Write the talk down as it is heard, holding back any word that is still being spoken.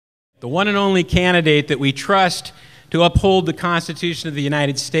the one and only candidate that we trust to uphold the Constitution of the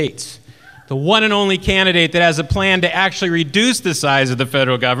United States, the one and only candidate that has a plan to actually reduce the size of the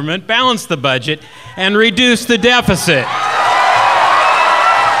federal government, balance the budget, and reduce the deficit.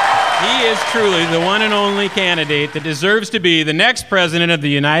 He is truly the one and only candidate that deserves to be the next president of the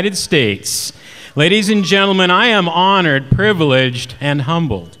United States. Ladies and gentlemen, I am honored, privileged, and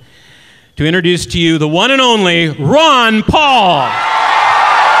humbled to introduce to you the one and only Ron Paul.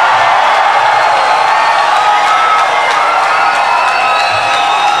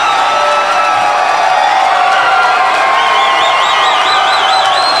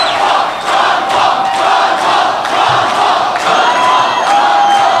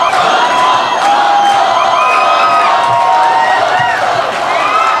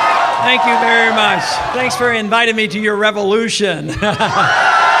 Thank you very much. Thanks for inviting me to your revolution. The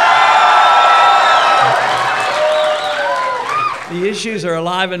issues are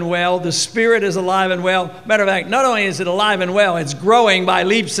alive and well. The spirit is alive and well. Matter of fact, not only is it alive and well, it's growing by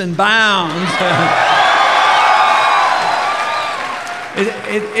leaps and bounds.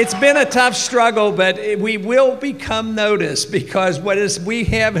 It's been a tough struggle, but we will become noticed, because what we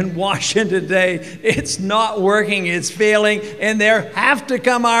have in Washington today, it's not working, it's failing, and they have to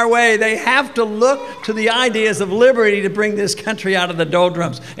come our way. They have to look to the ideas of liberty to bring this country out of the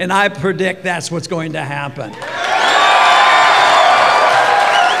doldrums, and I predict that's what's going to happen.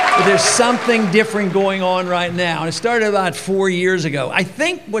 But there's something different going on right now. It started about 4 years ago. I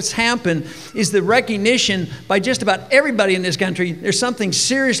think what's happened is the recognition by just about everybody in this country there's something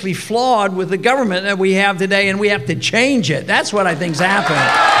seriously flawed with the government that we have today, and we have to change it. That's what I think's happened.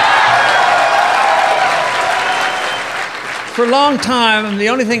 For a long time, the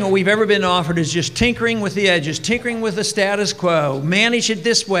only thing that we've ever been offered is just tinkering with the edges, tinkering with the status quo, manage it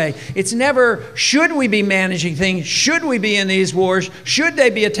this way. It's never, should we be managing things? Should we be in these wars? Should they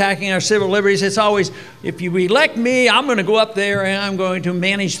be attacking our civil liberties? It's always, if you elect me, I'm going to go up there and I'm going to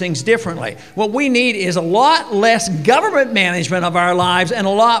manage things differently. What we need is a lot less government management of our lives and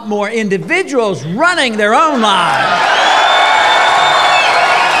a lot more individuals running their own lives.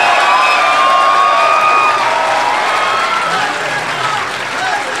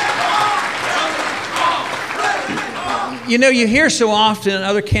 You know, you hear so often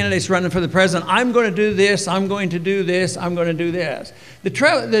other candidates running for the president, I'm going to do this, I'm going to do this, I'm going to do this.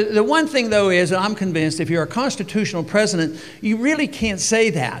 The one thing, though, is that I'm convinced if you're a constitutional president, you really can't say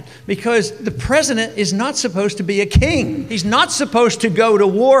that, because the president is not supposed to be a king. He's not supposed to go to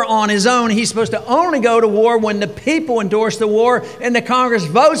war on his own. He's supposed to only go to war when the people endorse the war and the Congress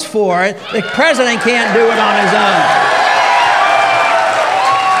votes for it. The president can't do it on his own.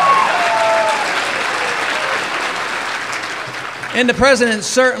 And the president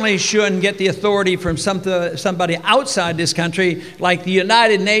certainly shouldn't get the authority from somebody outside this country, like the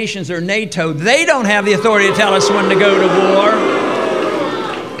United Nations or NATO. They don't have the authority to tell us when to go to war.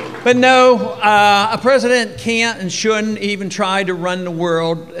 But no, a president can't and shouldn't even try to run the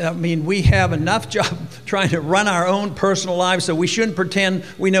world. I mean, we have enough job trying to run our own personal lives, so we shouldn't pretend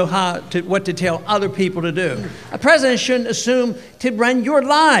we know what to tell other people to do. A president shouldn't assume to run your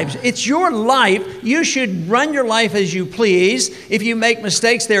lives. It's your life. You should run your life as you please. If you make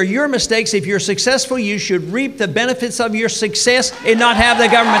mistakes, they're your mistakes. If you're successful, you should reap the benefits of your success and not have the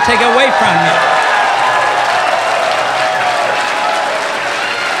government take it away from you.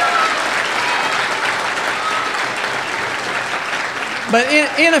 But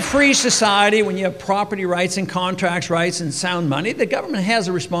in a free society, when you have property rights and contracts rights and sound money, the government has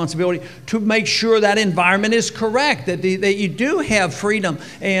a responsibility to make sure that environment is correct, that you do have freedom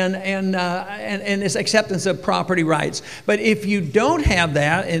and this acceptance of property rights. But if you don't have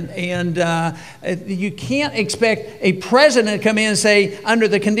that, and you can't expect a president to come in and say, under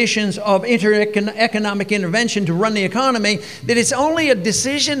the conditions of economic intervention to run the economy, that it's only a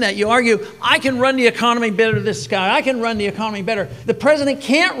decision that you argue, I can run the economy better than this guy, I can run the economy better. The president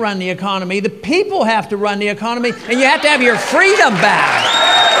can't run the economy. The people have to run the economy, and you have to have your freedom back.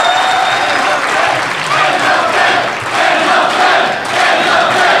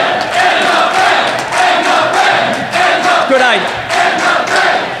 Good idea.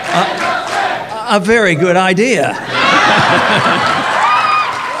 A very good idea.